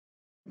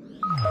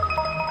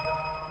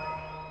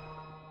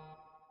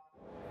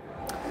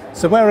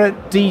So we're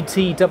at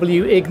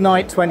DTW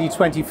Ignite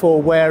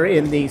 2024. We're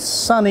in the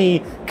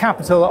sunny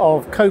capital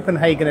of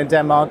Copenhagen in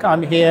Denmark.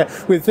 I'm here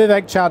with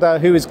Vivek Chadha,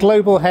 who is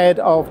Global Head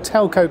of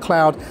Telco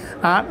Cloud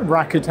at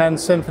Rakuten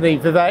Symphony.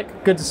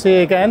 Vivek, good to see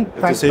you again.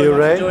 Good to see you,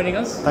 Ray. For joining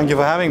us. Thank you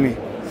for having me.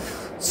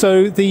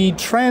 So the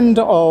trend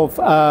of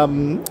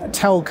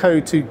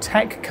telco to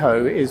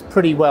techco is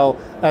pretty well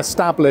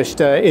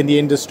established in the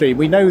industry.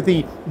 We know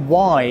the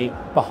why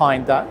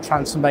behind that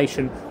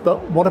transformation,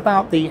 but what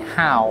about the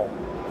how?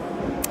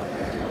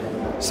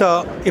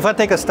 So if I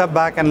take a step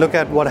back and look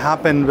at what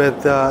happened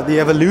with the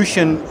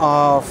evolution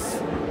of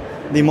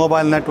the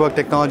mobile network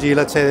technology,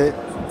 let's say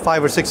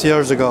 5 or 6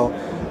 years ago,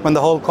 when the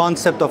whole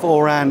concept of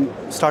O-RAN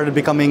started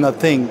becoming a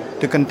thing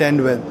to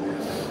contend with.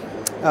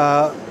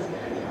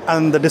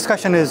 And the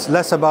discussion is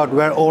less about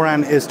where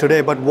O-RAN is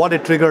today, but what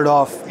it triggered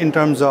off in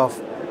terms of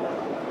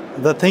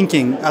the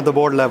thinking at the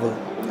board level.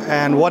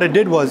 And what it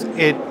did was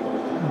it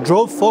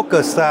drove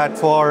focus that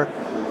for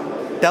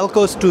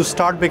telcos to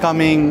start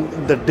becoming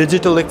the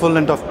digital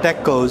equivalent of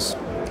techcos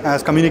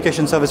as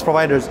communication service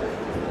providers,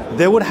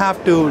 they would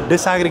have to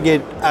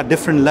disaggregate at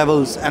different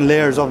levels and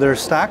layers of their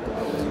stack.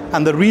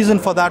 And the reason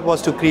for that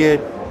was to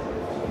create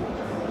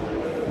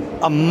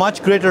a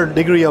much greater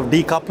degree of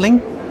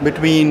decoupling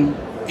between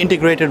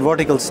integrated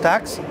vertical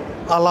stacks,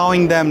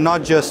 allowing them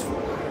not just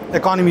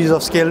economies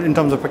of scale in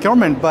terms of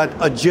procurement, but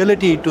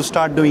agility to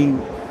start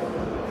doing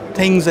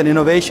things and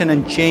innovation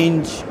and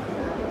change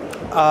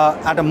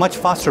at a much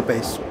faster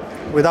pace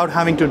without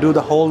having to do the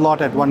whole lot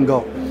at one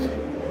go.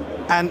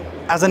 And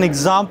as an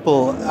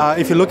example,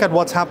 if you look at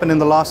what's happened in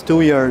the last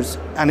 2 years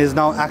and is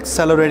now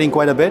accelerating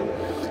quite a bit,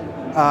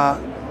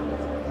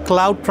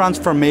 cloud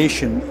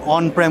transformation,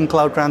 on-prem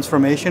cloud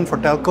transformation for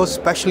telcos,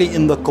 especially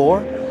in the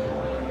core,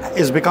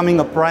 is becoming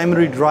a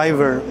primary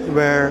driver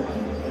where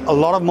a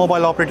lot of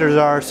mobile operators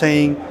are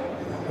saying,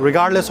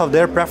 regardless of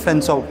their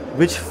preference of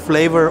which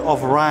flavor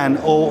of RAN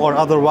or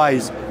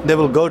otherwise they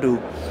will go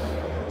to,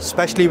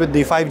 especially with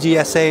the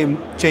 5G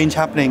SA change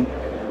happening,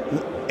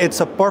 it's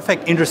a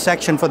perfect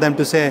intersection for them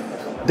to say,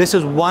 this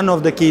is one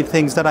of the key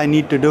things that I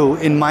need to do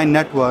in my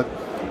network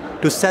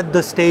to set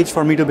the stage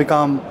for me to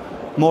become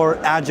more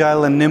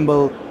agile and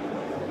nimble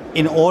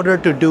in order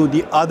to do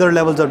the other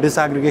levels of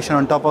disaggregation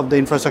on top of the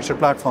infrastructure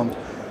platform.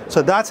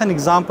 So that's an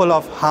example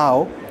of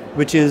how,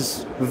 which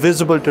is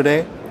visible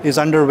today, is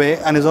underway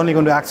and is only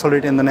going to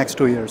accelerate in the next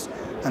 2 years.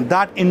 And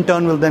that in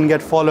turn will then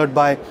get followed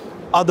by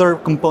other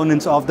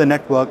components of the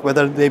network,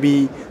 whether they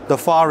be the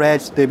far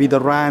edge, they be the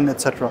RAN,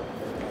 etc.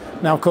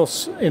 Now, of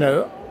course,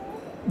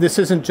 this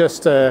isn't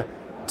just a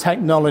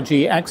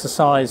technology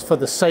exercise for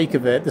the sake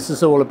of it. This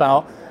is all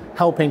about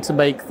helping to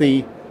make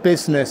the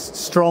business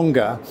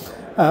stronger.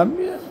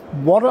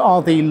 What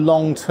are the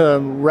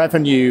long-term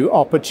revenue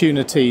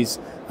opportunities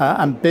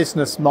and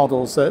business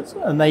models that's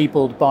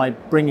enabled by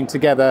bringing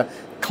together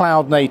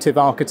cloud-native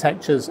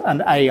architectures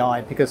and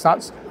AI? Because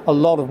that's a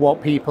lot of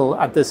what people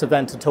at this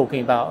event are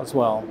talking about as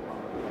well.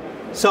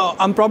 So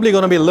I'm probably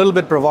going to be a little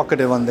bit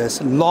provocative on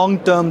this.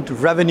 Long-term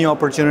revenue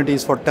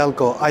opportunities for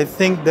telco. I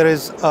think there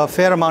is a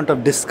fair amount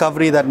of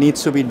discovery that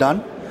needs to be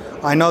done.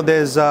 I know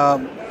there's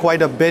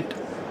quite a bit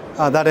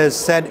that is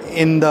said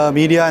in the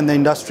media and the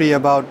industry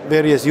about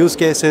various use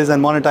cases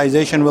and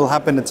monetization will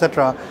happen,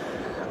 etc.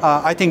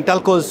 I think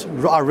telcos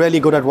are really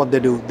good at what they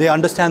do. They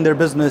understand their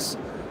business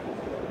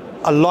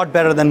a lot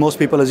better than most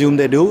people assume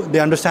they do. They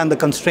understand the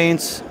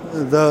constraints,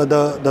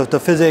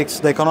 the physics,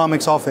 the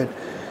economics of it.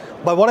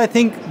 But what I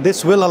think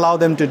this will allow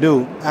them to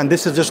do, and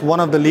this is just one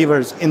of the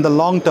levers in the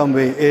long-term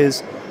way,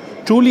 is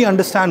truly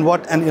understand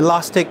what an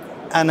elastic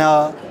and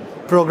a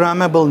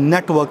programmable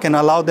network can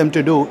allow them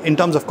to do in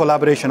terms of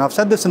collaboration. I've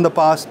said this in the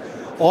past,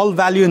 all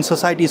value in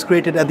society is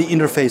created at the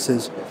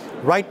interfaces.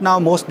 Right now,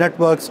 most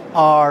networks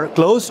are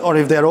closed, or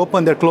if they're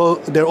open,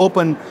 they're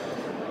open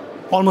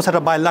almost at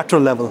a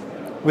bilateral level,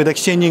 with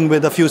exchanging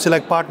with a few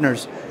select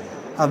partners.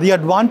 The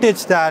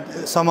advantage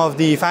that some of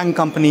the FANG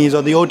companies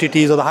or the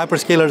OTTs or the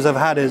hyperscalers have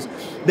had is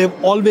they've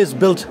always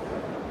built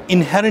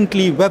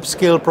inherently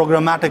web-scale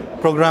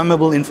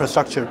programmable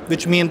infrastructure,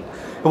 which means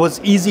it was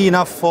easy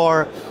enough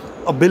for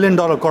a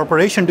billion-dollar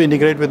corporation to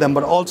integrate with them,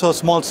 but also a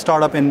small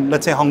startup in,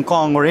 let's say, Hong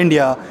Kong or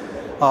India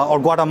or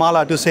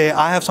Guatemala to say,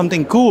 I have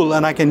something cool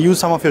and I can use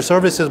some of your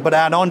services, but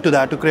add on to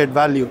that to create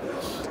value.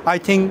 I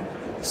think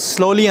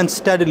slowly and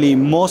steadily,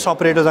 most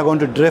operators are going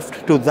to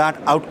drift to that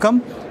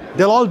outcome.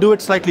 They'll all do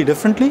it slightly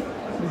differently.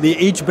 They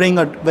each bring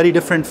a very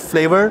different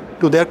flavor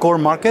to their core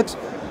markets,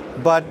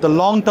 but the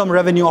long-term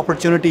revenue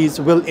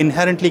opportunities will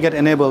inherently get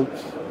enabled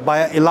by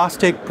an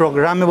elastic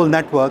programmable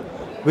network,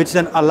 which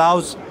then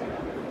allows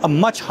a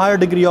much higher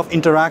degree of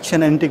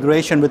interaction and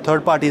integration with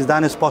third parties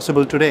than is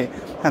possible today.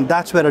 And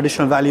that's where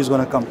additional value is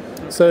going to come.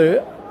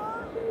 So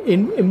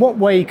in what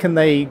way can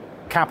they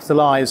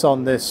capitalize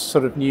on this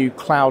sort of new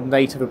cloud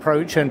native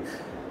approach and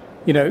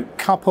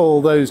couple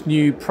those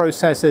new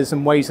processes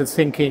and ways of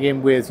thinking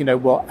in with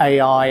what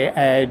AI,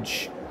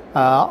 edge,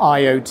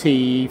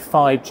 IoT,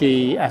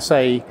 5G,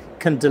 SA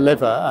can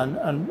deliver,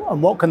 and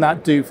what can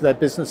that do for their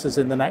businesses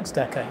in the next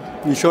decade?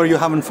 You sure you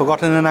haven't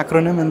forgotten an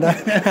acronym in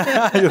that?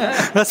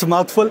 That's a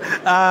mouthful.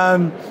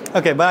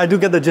 Okay, but I do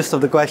get the gist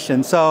of the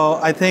question. So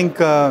I think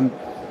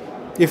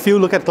if you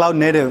look at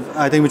Cloudnative,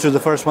 I think which was the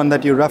first one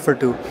that you referred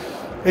to,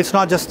 it's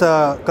not just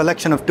a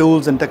collection of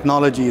tools and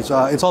technologies.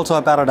 It's also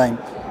a paradigm.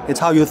 It's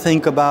how you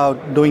think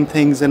about doing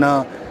things in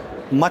a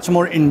much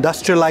more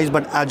industrialized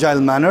but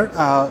agile manner,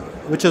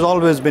 which has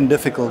always been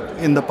difficult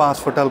in the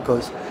past for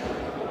telcos.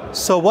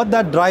 So what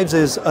that drives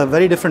is a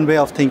very different way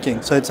of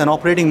thinking. So it's an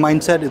operating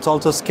mindset, it's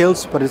also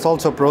skills, but it's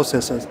also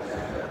processes.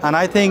 And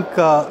I think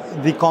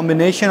the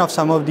combination of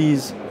some of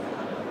these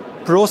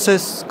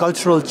process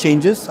cultural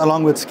changes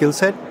along with skill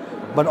set,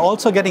 but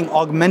also getting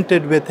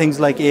augmented with things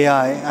like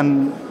AI.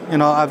 And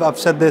I've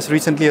said this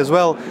recently as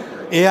well.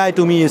 AI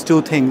to me is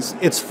two things.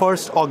 It's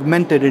first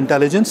augmented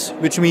intelligence,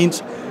 which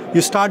means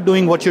you start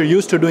doing what you're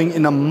used to doing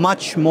in a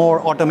much more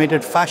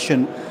automated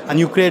fashion, and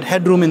you create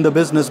headroom in the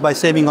business by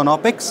saving on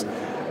OpEx.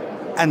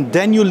 And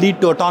then you lead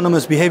to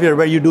autonomous behavior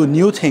where you do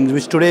new things,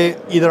 which today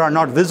either are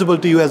not visible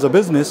to you as a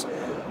business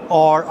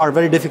or are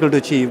very difficult to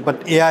achieve.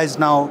 But AI is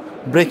now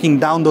breaking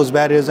down those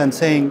barriers and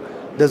saying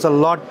there's a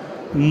lot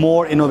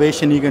more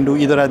innovation you can do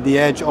either at the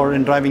edge or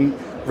in driving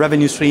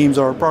revenue streams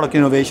or product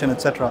innovation,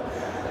 etc.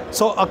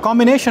 So a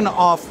combination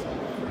of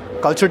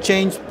culture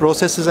change,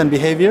 processes and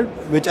behavior,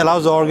 which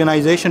allows the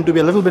organization to be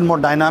a little bit more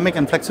dynamic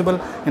and flexible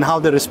in how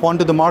they respond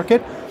to the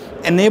market,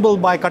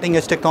 enabled by cutting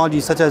edge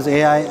technologies such as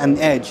AI and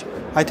edge.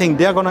 I think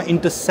they're going to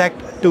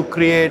intersect to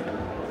create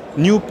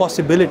new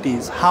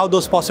possibilities. How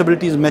those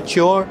possibilities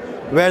mature,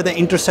 where they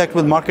intersect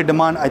with market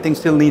demand, I think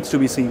still needs to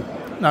be seen.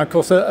 Now, of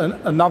course,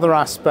 another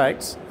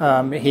aspect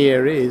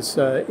here is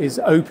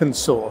open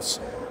source.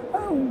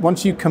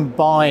 Once you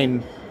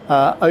combine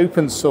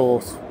open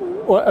source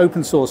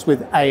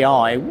with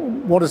AI,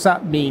 what does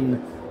that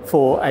mean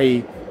for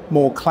a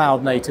more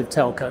cloud-native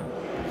telco?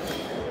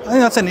 I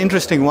think that's an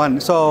interesting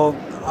one. So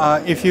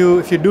if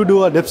you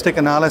do a dipstick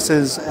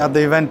analysis at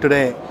the event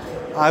today,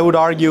 I would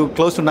argue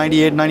close to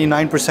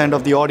 98-99%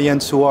 of the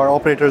audience who are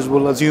operators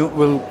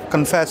will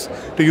confess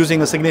to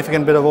using a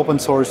significant bit of open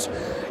source,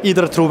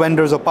 either through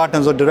vendors or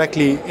partners or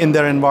directly in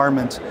their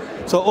environments.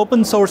 So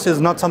open source is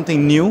not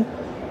something new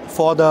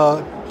for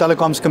the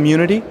telecoms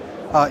community,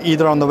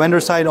 either on the vendor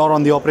side or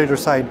on the operator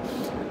side.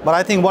 But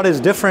I think what is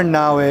different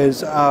now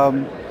is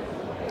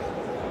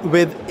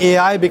with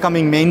AI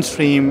becoming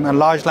mainstream and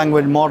large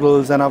language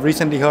models, and I've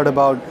recently heard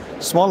about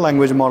small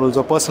language models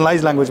or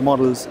personalized language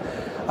models,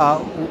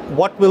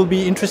 what will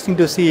be interesting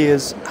to see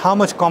is how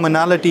much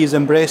commonality is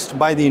embraced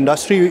by the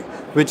industry,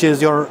 which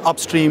is your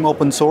upstream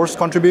open source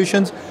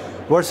contributions,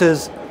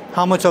 versus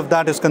how much of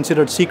that is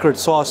considered secret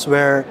sauce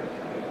where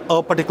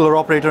a particular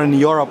operator in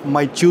Europe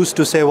might choose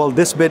to say, well,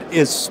 this bit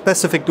is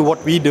specific to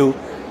what we do,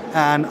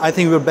 and I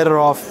think we're better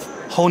off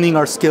honing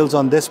our skills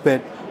on this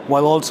bit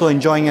while also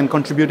enjoying and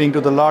contributing to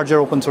the larger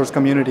open source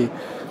community.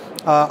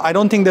 I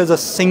don't think there's a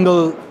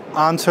single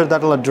answer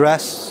that will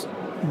address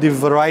the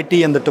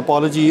variety and the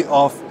topology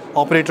of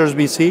operators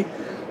we see.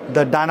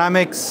 The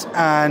dynamics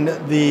and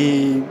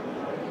the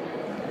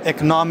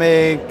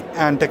economic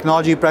and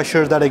technology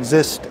pressures that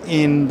exist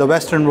in the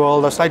Western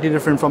world are slightly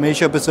different from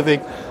Asia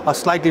Pacific, are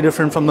slightly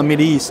different from the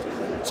Middle East.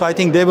 So I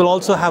think they will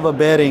also have a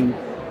bearing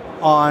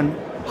on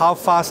how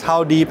fast,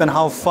 how deep, and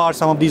how far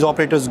some of these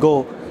operators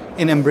go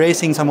in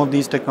embracing some of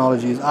these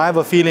technologies. I have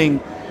a feeling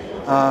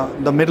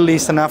the Middle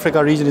East and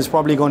Africa region is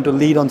probably going to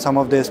lead on some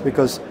of this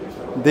because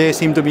they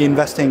seem to be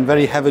investing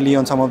very heavily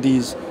on some of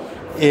these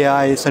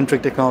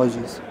AI-centric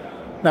technologies.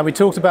 Now, we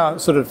talked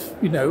about sort of,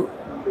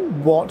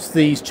 what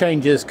these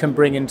changes can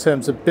bring in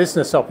terms of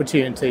business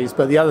opportunities,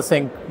 but the other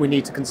thing we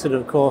need to consider,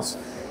 of course,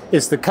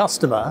 is the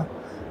customer.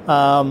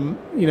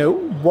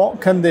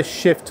 What can this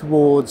shift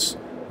towards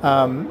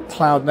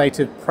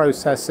cloud-native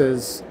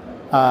processors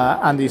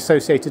and the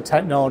associated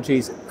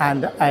technologies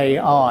and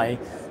AI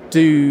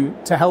do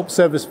to help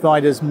service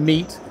providers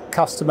meet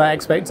customer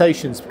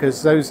expectations?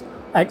 Because those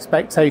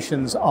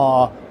expectations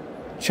are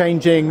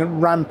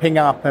changing, ramping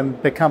up,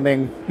 and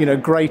becoming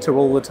greater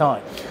all the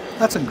time.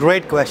 That's a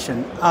great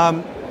question.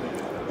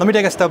 Let me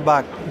take a step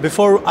back.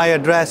 Before I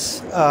address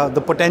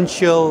the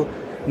potential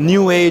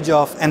new age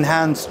of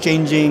enhanced,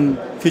 changing,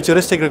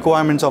 futuristic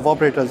requirements of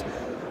operators,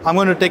 I'm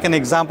going to take an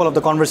example of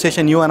the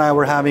conversation you and I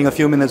were having a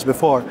few minutes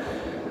before.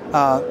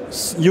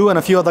 You and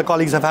a few other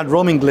colleagues have had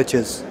roaming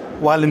glitches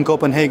while in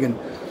Copenhagen.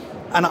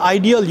 An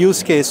ideal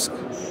use case,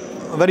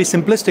 a very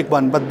simplistic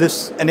one, but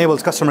this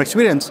enables customer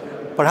experience,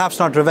 perhaps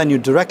not revenue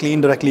directly,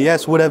 indirectly,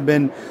 yes, would have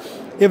been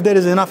if there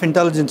is enough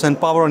intelligence and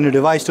power on your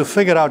device to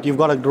figure out you've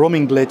got a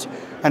roaming glitch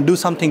and do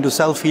something to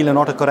self-heal and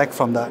autocorrect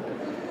from that.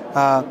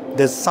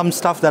 There's some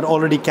stuff that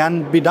already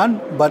can be done,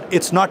 but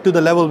it's not to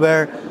the level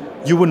where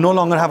you would no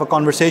longer have a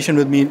conversation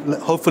with me,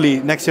 hopefully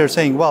next year,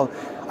 saying, well,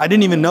 I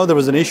didn't even know there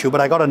was an issue,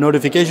 but I got a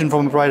notification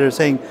from a provider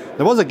saying,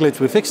 there was a glitch,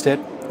 we fixed it,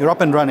 you're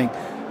up and running.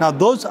 Now,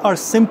 those are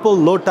simple,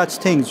 low-touch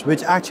things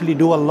which actually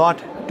do a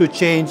lot to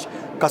change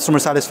customer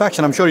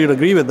satisfaction. I'm sure you'd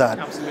agree with that.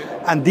 Absolutely.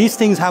 And these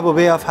things have a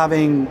way of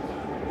having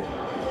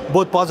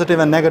both positive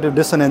and negative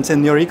dissonance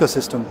in your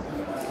ecosystem.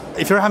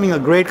 If you're having a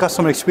great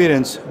customer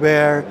experience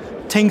where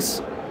things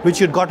which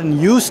you'd gotten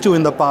used to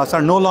in the past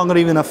are no longer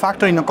even a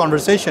factor in a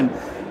conversation,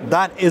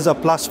 that is a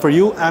plus for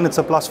you and it's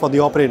a plus for the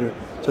operator.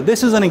 So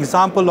this is an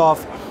example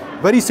of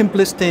very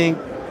simplistic,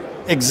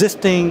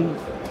 existing,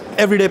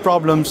 everyday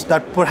problems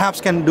that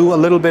perhaps can do a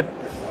little bit,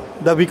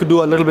 that we could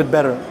do a little bit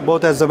better,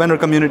 both as the vendor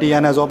community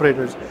and as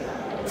operators.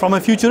 From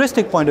a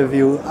futuristic point of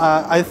view,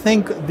 I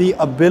think the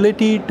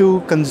ability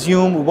to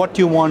consume what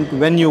you want,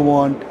 when you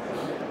want,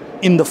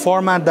 in the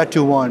format that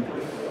you want,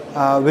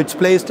 which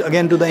plays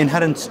again to the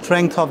inherent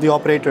strength of the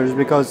operators,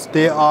 because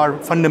they are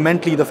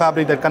fundamentally the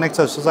fabric that connects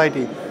our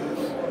society.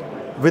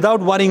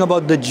 Without worrying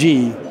about the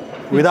G,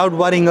 without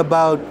worrying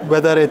about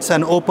whether it's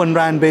an open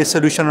RAN based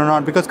solution or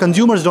not, because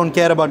consumers don't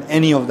care about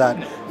any of that,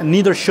 and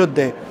neither should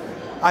they.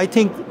 I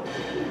think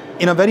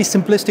in a very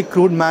simplistic,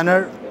 crude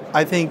manner,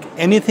 I think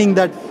anything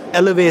that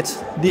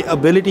elevates the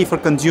ability for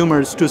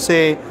consumers to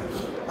say,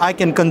 I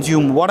can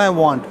consume what I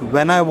want,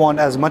 when I want,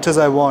 as much as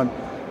I want,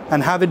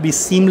 and have it be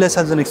seamless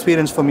as an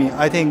experience for me,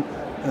 I think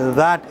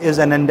that is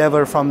an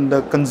endeavor from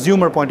the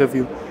consumer point of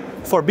view.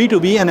 For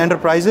B2B and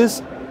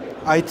enterprises,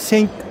 I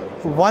think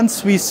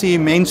once we see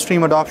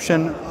mainstream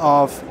adoption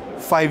of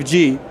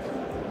 5G,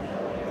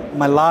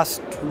 my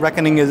last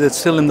reckoning is it's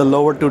still in the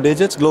lower 2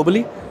 digits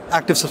globally,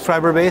 active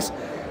subscriber base.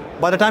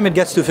 By the time it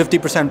gets to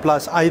 50%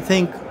 plus, I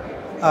think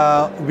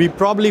we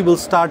probably will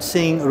start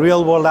seeing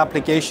real world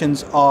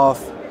applications of,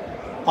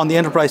 on the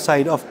enterprise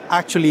side, of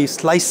actually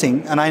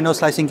slicing. And I know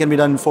slicing can be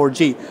done in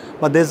 4G,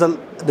 but there's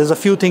a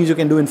few things you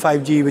can do in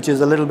 5G, which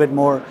is a little bit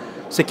more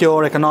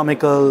secure,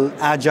 economical,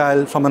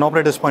 agile from an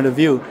operator's point of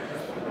view.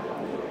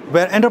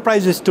 Where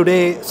enterprises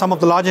today, some of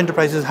the large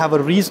enterprises have a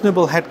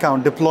reasonable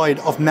headcount deployed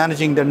of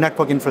managing their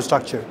network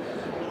infrastructure.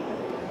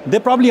 They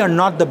probably are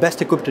not the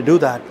best equipped to do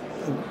that.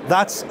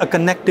 That's a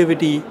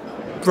connectivity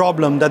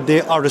problem that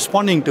they are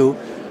responding to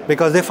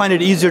because they find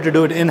it easier to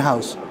do it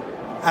in-house.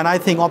 And I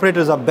think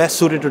operators are best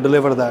suited to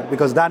deliver that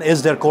because that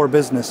is their core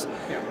business.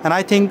 And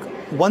I think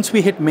once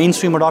we hit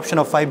mainstream adoption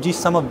of 5G,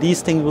 some of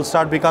these things will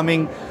start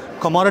becoming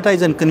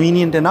commoditized and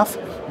convenient enough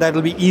that it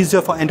will be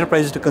easier for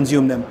enterprises to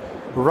consume them.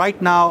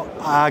 Right now,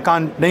 I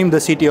can't name the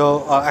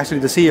CTO, actually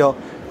the CEO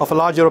of a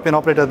large European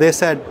operator. They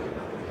said,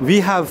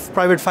 we have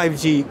private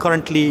 5G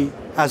currently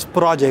as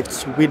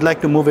projects. We'd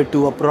like to move it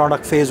to a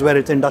product phase where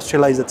it's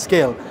industrialized at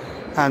scale.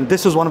 And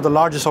this is one of the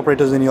largest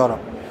operators in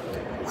Europe.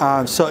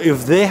 So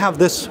if they have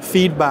this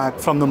feedback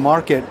from the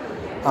market,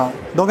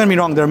 don't get me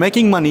wrong, they're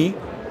making money,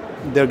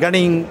 they're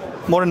getting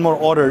more and more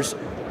orders,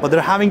 but they're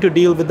having to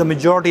deal with the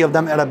majority of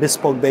them at a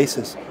bespoke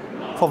basis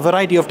for a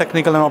variety of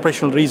technical and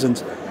operational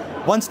reasons.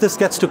 Once this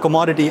gets to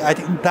commodity, I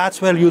think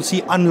that's where you'll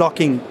see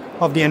unlocking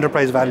of the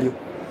enterprise value.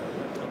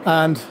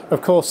 And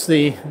of course,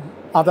 the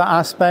other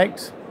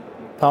aspect,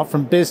 apart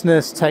from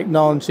business,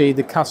 technology,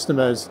 the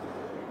customers,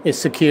 is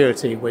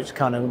security, which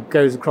kind of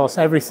goes across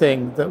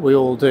everything that we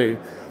all do.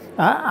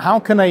 How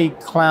can a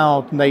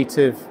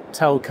cloud-native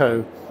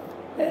telco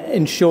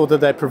ensure that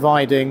they're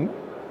providing,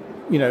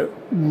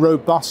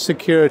 robust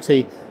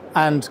security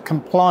and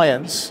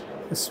compliance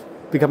is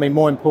becoming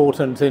more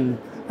important in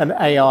an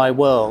AI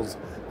world?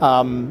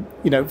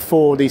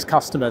 For these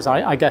customers,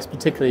 I guess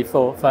particularly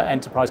for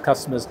enterprise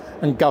customers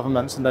and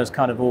governments and those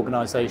kind of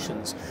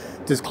organizations.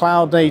 Does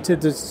cloud native,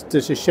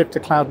 does a shift to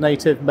cloud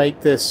native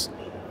make this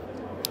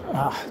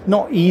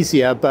not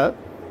easier, but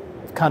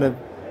kind of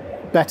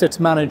better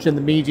to manage in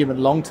the medium and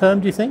long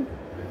term, do you think?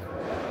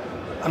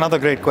 Another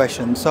great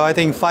question. So I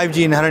think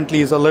 5G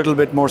inherently is a little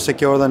bit more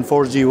secure than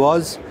 4G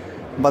was,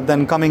 but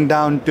then coming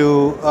down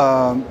to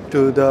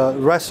the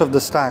rest of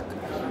the stack,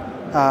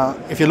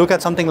 if you look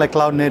at something like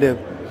cloud native,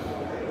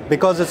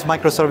 because it's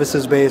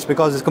microservices based,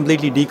 because it's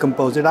completely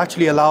decomposed, it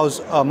actually allows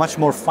a much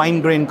more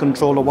fine-grained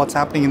control of what's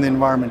happening in the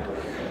environment.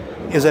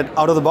 Is it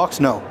out of the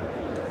box? No.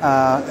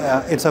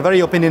 It's a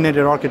very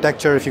opinionated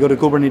architecture if you go to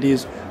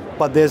Kubernetes,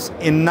 but there's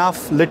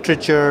enough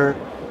literature,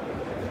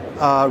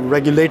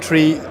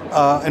 regulatory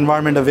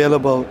environment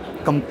available,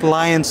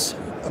 compliance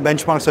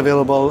benchmarks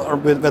available, or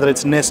whether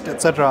it's NIST,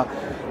 etc.,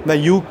 that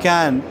you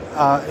can,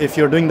 if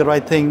you're doing the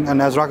right thing,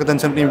 and as Rakuten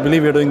Symphony, we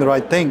believe you're doing the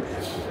right thing,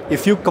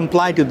 if you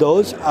comply to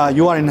those,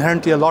 you are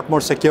inherently a lot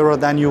more secure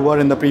than you were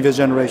in the previous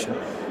generation.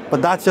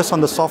 But that's just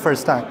on the software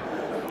stack.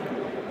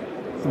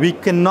 We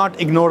cannot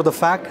ignore the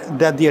fact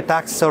that the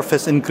attack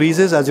surface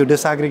increases as you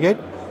disaggregate.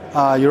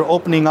 You're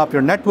opening up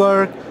your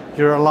network,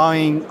 you're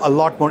allowing a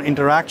lot more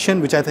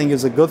interaction, which I think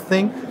is a good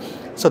thing.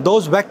 So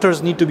those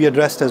vectors need to be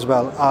addressed as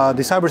well.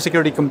 The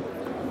cybersecurity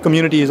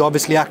community is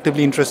obviously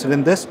actively interested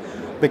in this,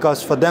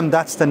 because for them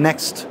that's the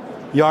next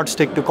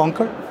yardstick to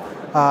conquer.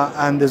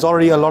 And there's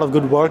already a lot of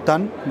good work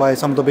done by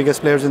some of the biggest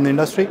players in the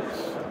industry.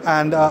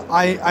 And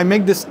I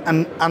make this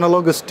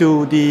analogous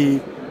to the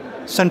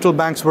central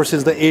banks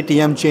versus the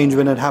ATM change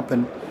when it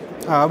happened,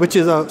 which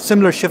is a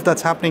similar shift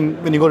that's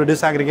happening when you go to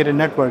disaggregated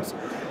networks.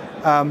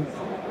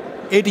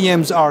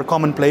 ATMs are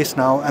commonplace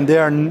now, and they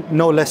are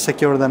no less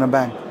secure than a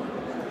bank.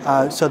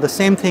 So the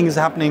same thing is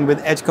happening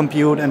with edge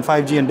compute and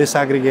 5G and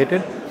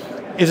disaggregated.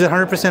 Is it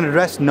 100%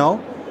 addressed?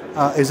 No.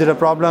 Is it a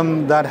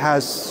problem that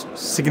has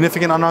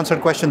significant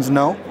unanswered questions?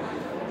 No.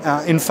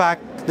 In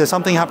fact, there's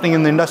something happening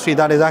in the industry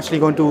that is actually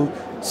going to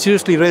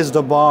seriously raise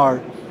the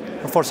bar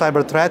for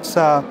cyber threats.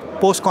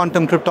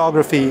 Post-quantum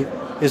cryptography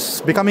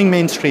is becoming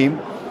mainstream.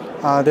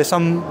 There's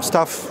some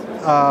stuff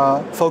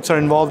folks are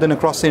involved in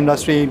across the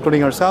industry,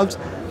 including ourselves.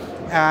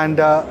 And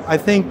I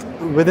think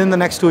within the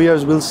next 2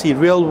 years, we'll see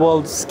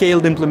real-world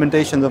scaled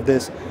implementations of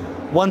this.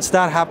 Once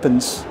that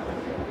happens,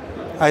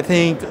 I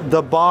think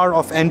the bar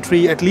of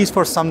entry, at least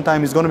for some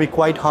time, is going to be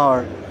quite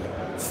hard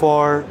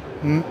for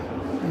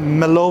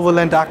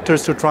malevolent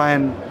actors to try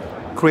and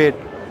create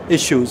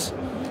issues.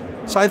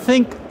 So I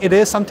think it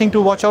is something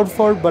to watch out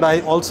for, but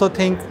I also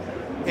think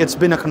it's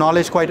been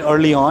acknowledged quite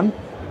early on,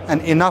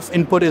 and enough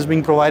input is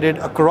being provided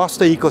across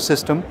the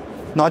ecosystem,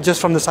 not just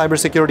from the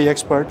cybersecurity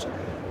experts,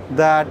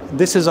 that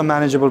this is a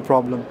manageable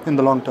problem in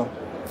the long term.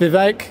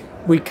 Vivek,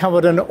 we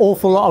covered an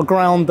awful lot of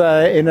ground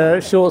there in a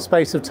short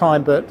space of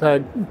time, but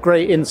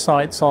great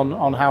insights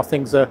on how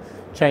things are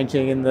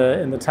changing in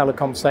the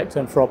telecom sector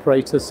and for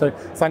operators. So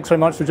thanks very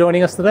much for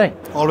joining us today.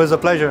 Always a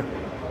pleasure.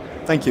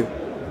 Thank you.